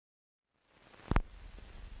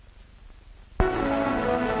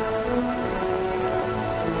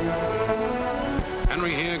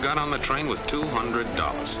on the train with $200.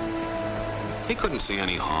 He couldn't see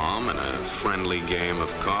any harm in a friendly game of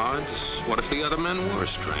cards. What if the other men were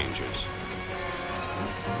strangers?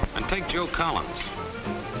 And take Joe Collins.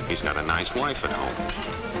 He's got a nice wife at home.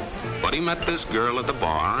 But he met this girl at the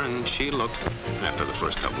bar, and she looked after the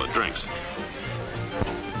first couple of drinks.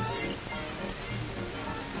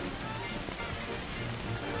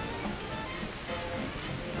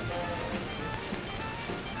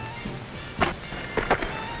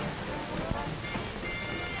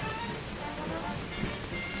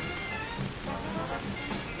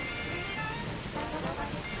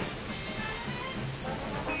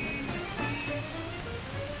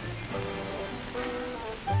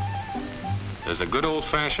 There's a good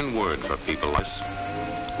old-fashioned word for people like this.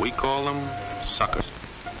 We call them suckers.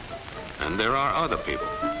 And there are other people.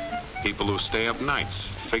 People who stay up nights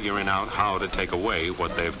figuring out how to take away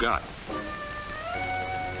what they've got.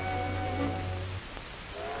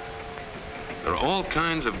 There are all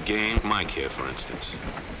kinds of games. Mike here, for instance.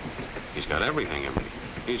 He's got everything in me.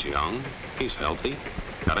 He's young, he's healthy,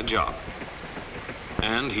 got a job.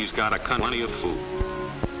 And he's got plenty of food.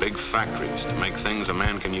 Big factories to make things a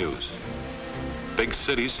man can use. Big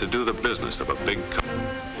cities to do the business of a big company.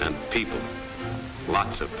 And people,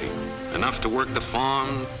 lots of people. Enough to work the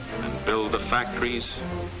farm and build the factories,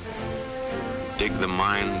 dig the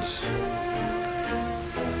mines,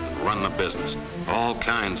 and run the business. All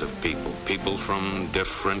kinds of people. People from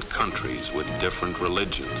different countries with different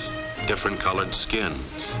religions, different colored skins.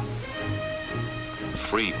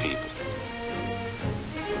 Free people.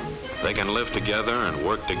 They can live together and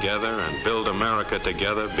work together and build America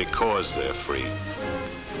together because they're free.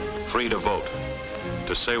 Free to vote,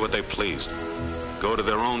 to say what they please, go to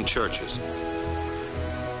their own churches,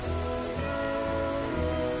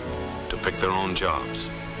 to pick their own jobs.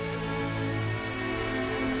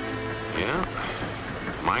 Yeah,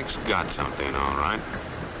 Mike's got something, all right.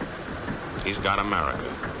 He's got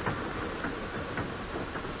America.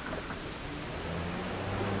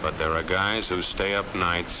 But there are guys who stay up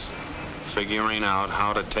nights figuring out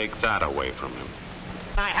how to take that away from him.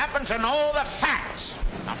 I happen to know the facts.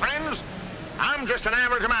 Now, friends, I'm just an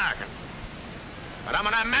average American. But I'm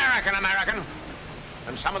an American.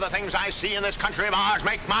 And some of the things I see in this country of ours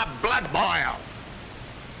make my blood boil.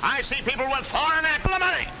 I see people with foreign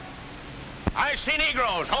money. I see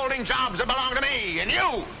Negroes holding jobs that belong to me and you.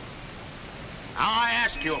 Now, I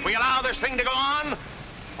ask you, if we allow this thing to go on,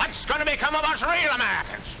 what's going to become of us real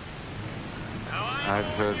Americans? I've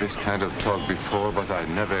heard this kind of talk before, but I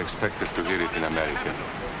never expected to hear it in America.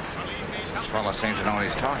 This fellow seems to know what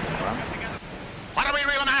he's talking about. What are we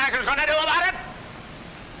real Americans going to do about it?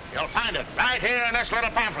 You'll find it right here in this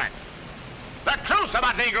little pamphlet. The truth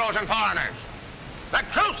about Negroes and foreigners. The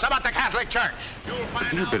truth about the Catholic Church.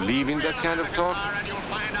 Do you believe in that kind of talk?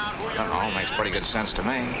 I don't know, makes pretty good sense to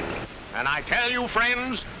me. And I tell you,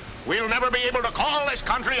 friends, we'll never be able to call this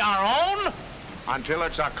country our own until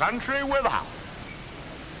it's a country without.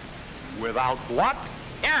 Without what?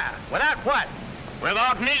 Yeah, without what?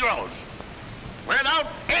 Without Negroes. Without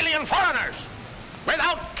alien foreigners.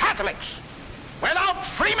 Without Catholics. Without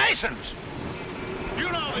Freemasons.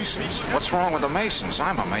 You know these people. What's wrong with the Masons?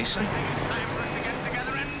 I'm a Mason.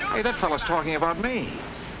 Hey, that fellow's talking about me.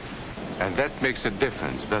 And that makes a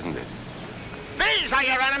difference, doesn't it? These are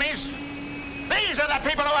your enemies. These are the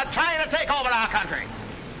people who are trying to take over our country.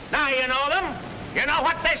 Now you know them. You know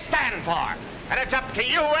what they stand for. And it's up to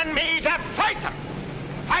you and me to fight them.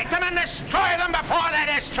 Fight them and destroy them before they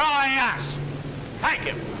destroy us. Thank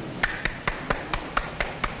you.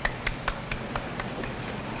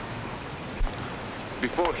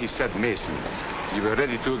 Before he said Masons, you were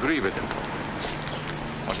ready to agree with him.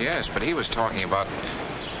 Well, yes, but he was talking about...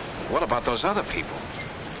 What about those other people?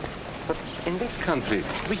 But in this country,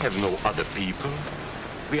 we have no other people.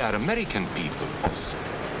 We are American people.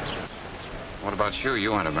 What about you?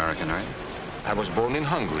 You aren't American, are you? I was born in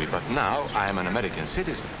Hungary, but now I am an American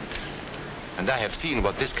citizen. And I have seen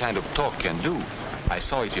what this kind of talk can do. I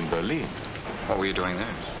saw it in Berlin. What were you doing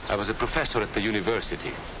there? I was a professor at the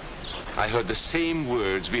university. I heard the same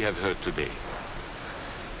words we have heard today.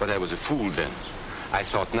 But I was a fool then. I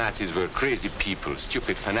thought Nazis were crazy people,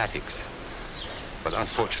 stupid fanatics. But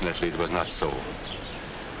unfortunately, it was not so.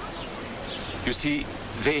 You see,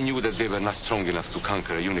 they knew that they were not strong enough to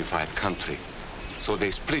conquer a unified country. So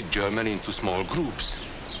they split Germany into small groups.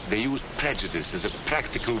 They used prejudice as a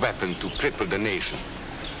practical weapon to cripple the nation.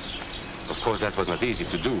 Of course, that was not easy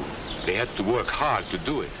to do. They had to work hard to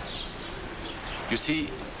do it. You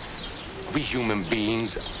see, we human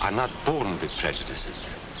beings are not born with prejudices.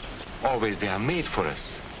 Always they are made for us,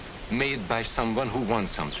 made by someone who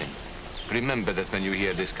wants something. Remember that when you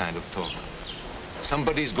hear this kind of talk.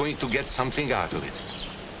 Somebody's going to get something out of it,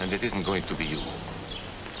 and it isn't going to be you.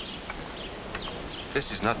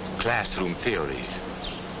 This is not classroom theory.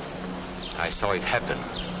 I saw it happen.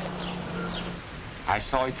 I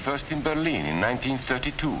saw it first in Berlin in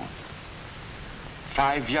 1932.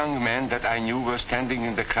 5 young men that I knew were standing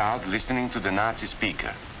in the crowd listening to the Nazi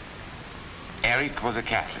speaker. Eric was a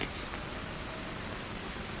Catholic.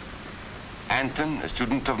 Anton, a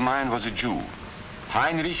student of mine, was a Jew.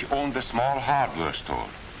 Heinrich owned a small hardware store.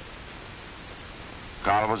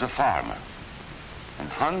 Karl was a farmer. And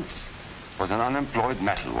Hans was an unemployed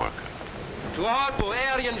metal worker. To all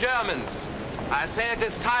Bavarian Germans, I say it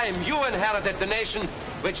is time you inherited the nation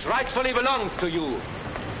which rightfully belongs to you.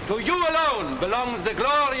 To you alone belongs the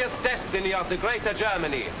glorious destiny of the Greater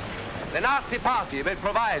Germany. The Nazi Party will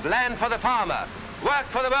provide land for the farmer, work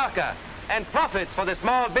for the worker, and profits for the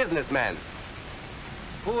small businessman.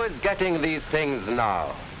 Who is getting these things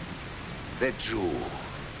now? The Jew.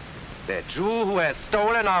 The Jew who has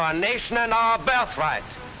stolen our nation and our birthright.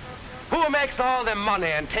 Who makes all the money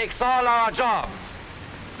and takes all our jobs?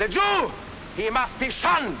 The Jew! He must be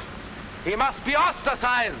shunned. He must be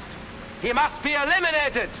ostracized. He must be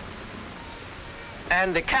eliminated.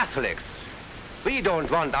 And the Catholics. We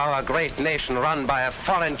don't want our great nation run by a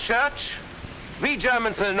foreign church. We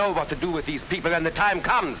Germans will know what to do with these people when the time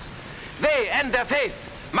comes. They and their faith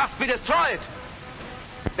must be destroyed.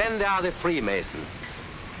 Then there are the Freemasons.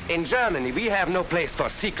 In Germany, we have no place for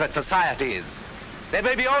secret societies. There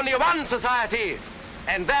will be only one society,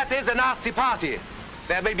 and that is the Nazi Party.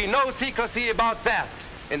 There will be no secrecy about that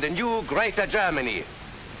in the new Greater Germany.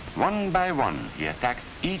 One by one, he attacked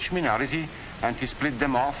each minority and he split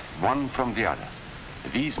them off one from the other.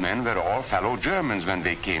 These men were all fellow Germans when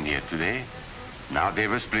they came here today. Now they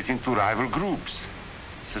were split into rival groups,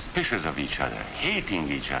 suspicious of each other,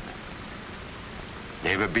 hating each other.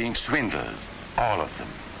 They were being swindled, all of them.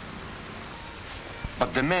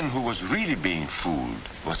 But the man who was really being fooled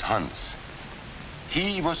was Hans.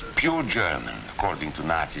 He was pure German, according to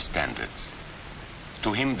Nazi standards.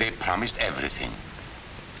 To him they promised everything,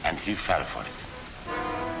 and he fell for it.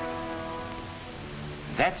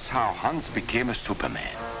 That's how Hans became a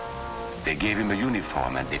Superman. They gave him a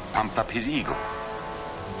uniform and they pumped up his ego.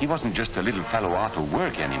 He wasn't just a little fellow out of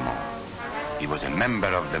work anymore. He was a member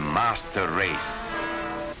of the master race.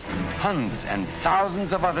 Hans and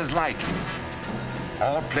thousands of others like him,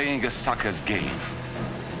 all playing a sucker's game.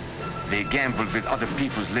 They gambled with other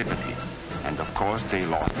people's liberty, and of course they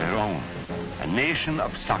lost their own. A nation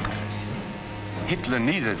of suckers. Hitler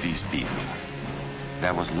needed these people.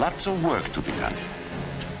 There was lots of work to be done.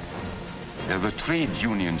 There were trade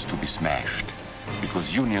unions to be smashed,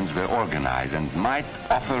 because unions were organized and might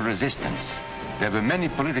offer resistance. There were many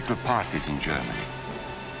political parties in Germany.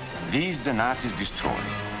 These the Nazis destroyed.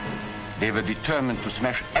 They were determined to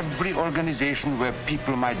smash every organization where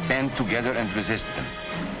people might band together and resist them.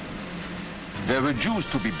 There were Jews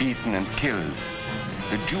to be beaten and killed.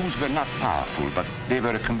 The Jews were not powerful, but they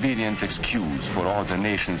were a convenient excuse for all the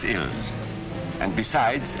nation's ills. And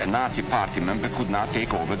besides, a Nazi party member could not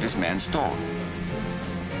take over this man's store.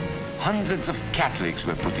 Hundreds of Catholics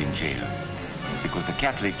were put in jail because the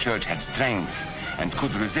Catholic Church had strength and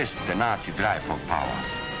could resist the Nazi drive for power.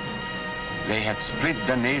 They had split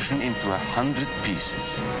the nation into 100 pieces,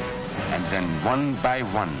 and then one by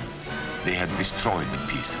one, they had destroyed the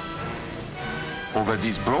pieces. Over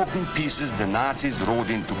these broken pieces, the Nazis rode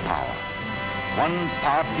into power. One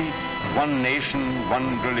party, one nation,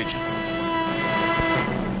 one religion.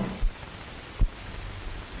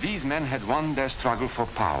 These men had won their struggle for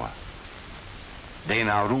power. They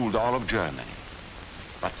now ruled all of Germany.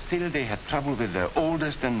 But still they had trouble with their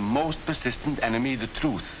oldest and most persistent enemy, the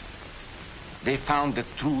truth. They found that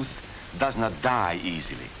truth does not die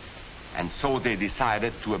easily, and so they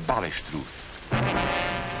decided to abolish truth.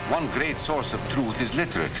 One great source of truth is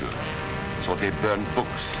literature, so they burned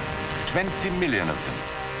books, 20 million of them.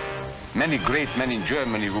 Many great men in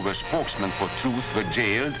Germany who were spokesmen for truth were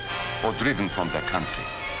jailed or driven from their country.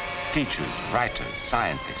 Teachers, writers,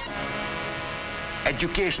 scientists.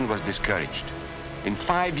 Education was discouraged. In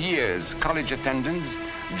 5 years, college attendance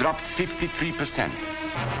dropped 53%.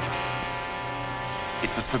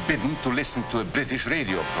 It was forbidden to listen to a British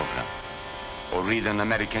radio program or read an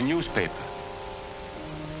American newspaper.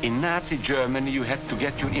 In Nazi Germany, you had to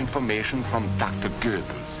get your information from Dr.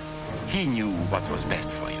 Goebbels. He knew what was best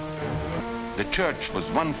for you. The church was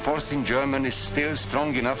one force in Germany still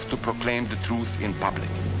strong enough to proclaim the truth in public.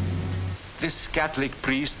 This Catholic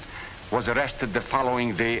priest was arrested the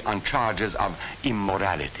following day on charges of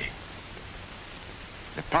immorality.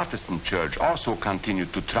 The Protestant church also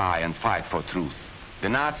continued to try and fight for truth. The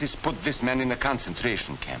Nazis put this man in a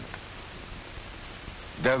concentration camp.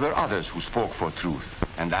 There were others who spoke for truth,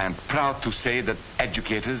 and I am proud to say that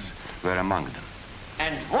educators were among them.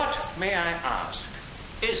 And what, may I ask,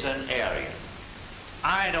 is an Aryan?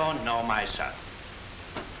 I don't know myself.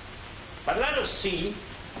 But let us see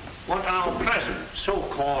what our present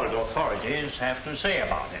so-called authorities have to say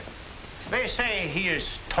about it. They say he is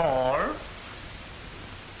tall,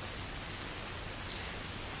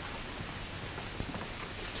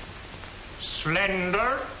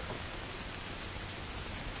 slender,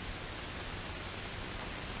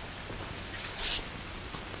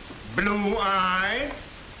 blue-eyed,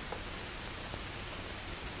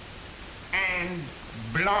 and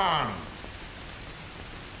blonde.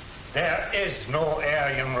 There is no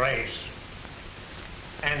Aryan race.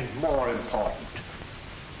 And more important,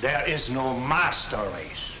 there is no master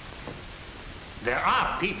race. There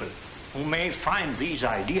are people who may find these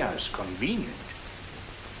ideas convenient,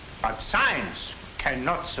 but science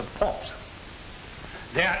cannot support them.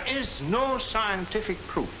 There is no scientific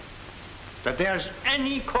proof that there's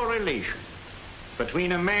any correlation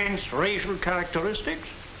between a man's racial characteristics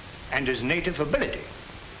and his native ability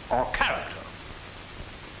or character.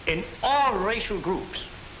 In all racial groups,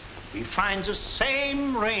 we find the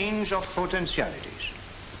same range of potentialities.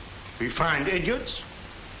 We find idiots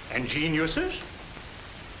and geniuses.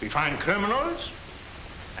 We find criminals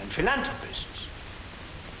and philanthropists.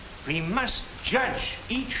 We must judge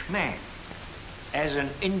each man as an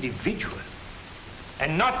individual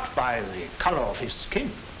and not by the color of his skin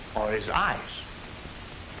or his eyes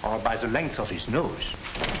or by the length of his nose.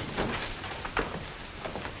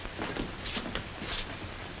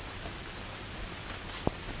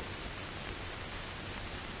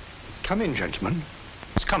 Come in, gentlemen.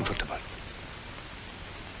 It's comfortable.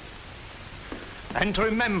 And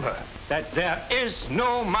remember that there is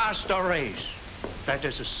no master race. That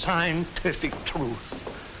is a scientific truth.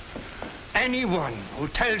 Anyone who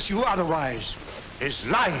tells you otherwise is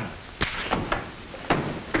lying.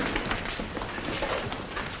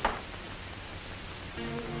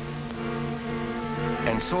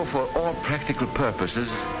 And so for all practical purposes,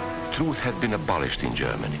 truth had been abolished in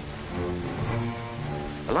Germany.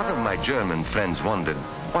 A lot of my German friends wondered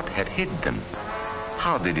what had hit them.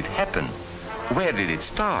 How did it happen? Where did it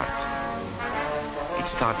start? It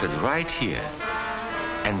started right here.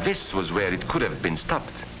 And this was where it could have been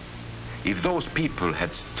stopped. If those people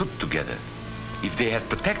had stood together, if they had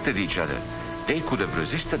protected each other, they could have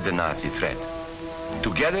resisted the Nazi threat.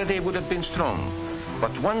 Together they would have been strong.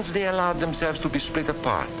 But once they allowed themselves to be split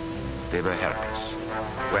apart, they were helpless.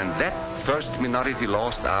 When that first minority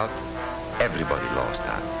lost out, everybody lost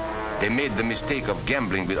out. They made the mistake of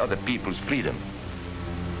gambling with other people's freedom.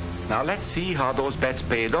 Now let's see how those bets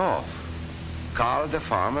paid off. Karl the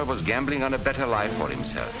farmer was gambling on a better life for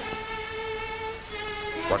himself.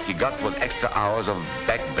 What he got was extra hours of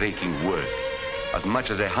back-breaking work, as much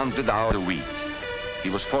as 100 hours a week. He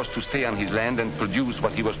was forced to stay on his land and produce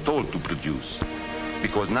what he was told to produce,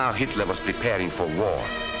 because now Hitler was preparing for war.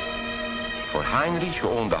 For Heinrich, who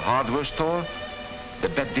owned a hardware store, the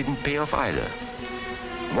bet didn't pay off either.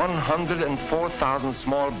 104,000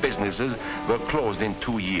 small businesses were closed in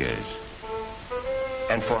 2 years.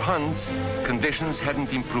 And for Hans, conditions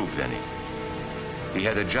hadn't improved any. He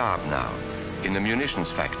had a job now in the munitions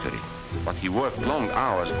factory, but he worked long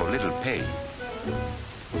hours for little pay.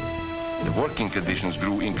 The working conditions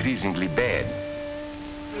grew increasingly bad.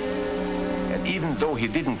 And even though he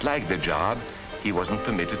didn't like the job, he wasn't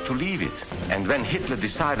permitted to leave it. And when Hitler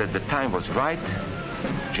decided the time was right,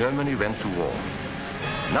 Germany went to war.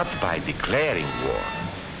 Not by declaring war,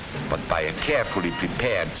 but by a carefully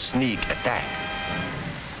prepared sneak attack.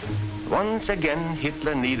 Once again,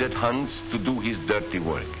 Hitler needed Hans to do his dirty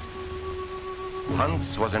work.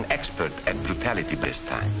 Hans was an expert at brutality this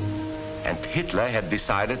time, and Hitler had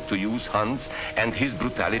decided to use Hans and his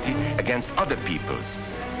brutality against other peoples,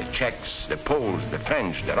 the Czechs, the Poles, the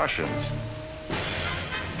French, the Russians.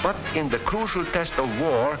 But in the crucial test of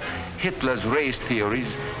war, Hitler's race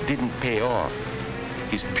theories didn't pay off.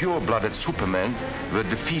 His pure-blooded supermen were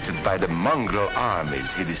defeated by the mongrel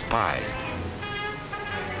armies he despised.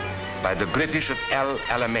 By the British of El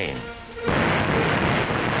Alamein.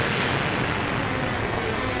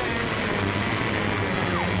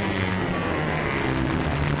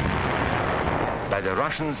 By the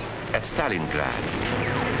Russians at Stalingrad.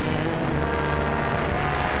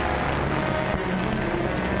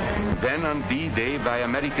 Then on D-Day by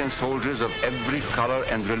American soldiers of every color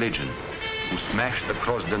and religion, who smashed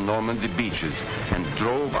across the Normandy beaches and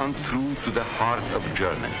drove on through to the heart of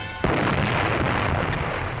Germany.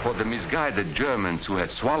 For the misguided Germans who had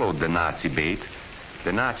swallowed the Nazi bait,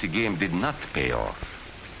 the Nazi game did not pay off.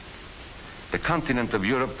 The continent of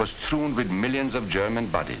Europe was strewn with millions of German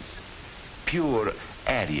bodies, pure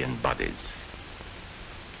Aryan bodies.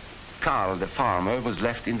 Karl, the farmer, was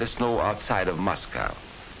left in the snow outside of Moscow.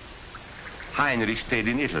 Heinrich stayed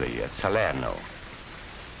in Italy at Salerno.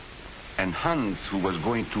 And Hans, who was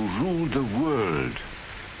going to rule the world,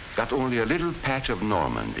 got only a little patch of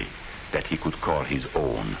Normandy that he could call his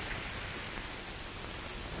own.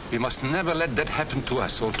 We must never let that happen to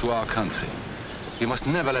us or to our country. We must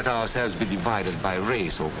never let ourselves be divided by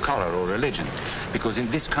race or color or religion, because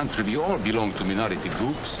in this country we all belong to minority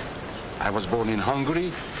groups. I was born in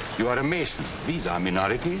Hungary. You are a Mason. These are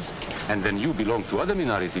minorities. And then you belong to other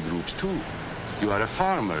minority groups too. You are a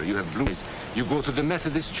farmer. You have blue eyes. You go to the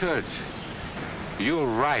Methodist Church. Your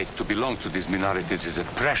right to belong to these minorities is a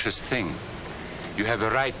precious thing. You have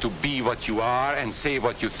a right to be what you are and say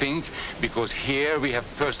what you think, because here we have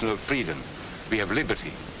personal freedom. We have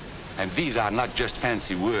liberty. And these are not just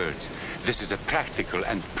fancy words. This is a practical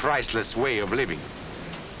and priceless way of living.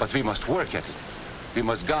 But we must work at it. We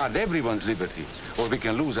must guard everyone's liberty, or we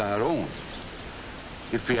can lose our own.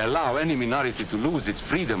 If we allow any minority to lose its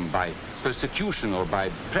freedom by persecution or by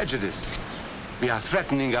prejudice, we are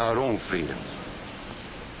threatening our own freedom.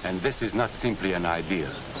 And this is not simply an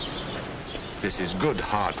idea. This is good,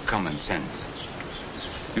 hard common sense.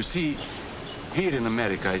 You see, here in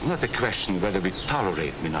America is not a question whether we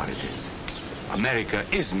tolerate minorities. America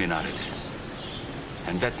is minorities.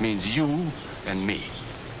 And that means you and me.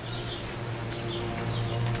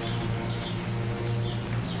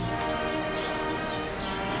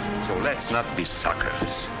 So let's not be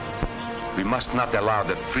suckers. We must not allow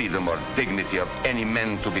the freedom or dignity of any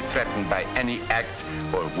man to be threatened by any act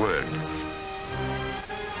or word.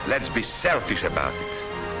 Let's be selfish about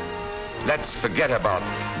it. Let's forget about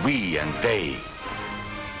we and they.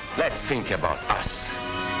 Let's think about us.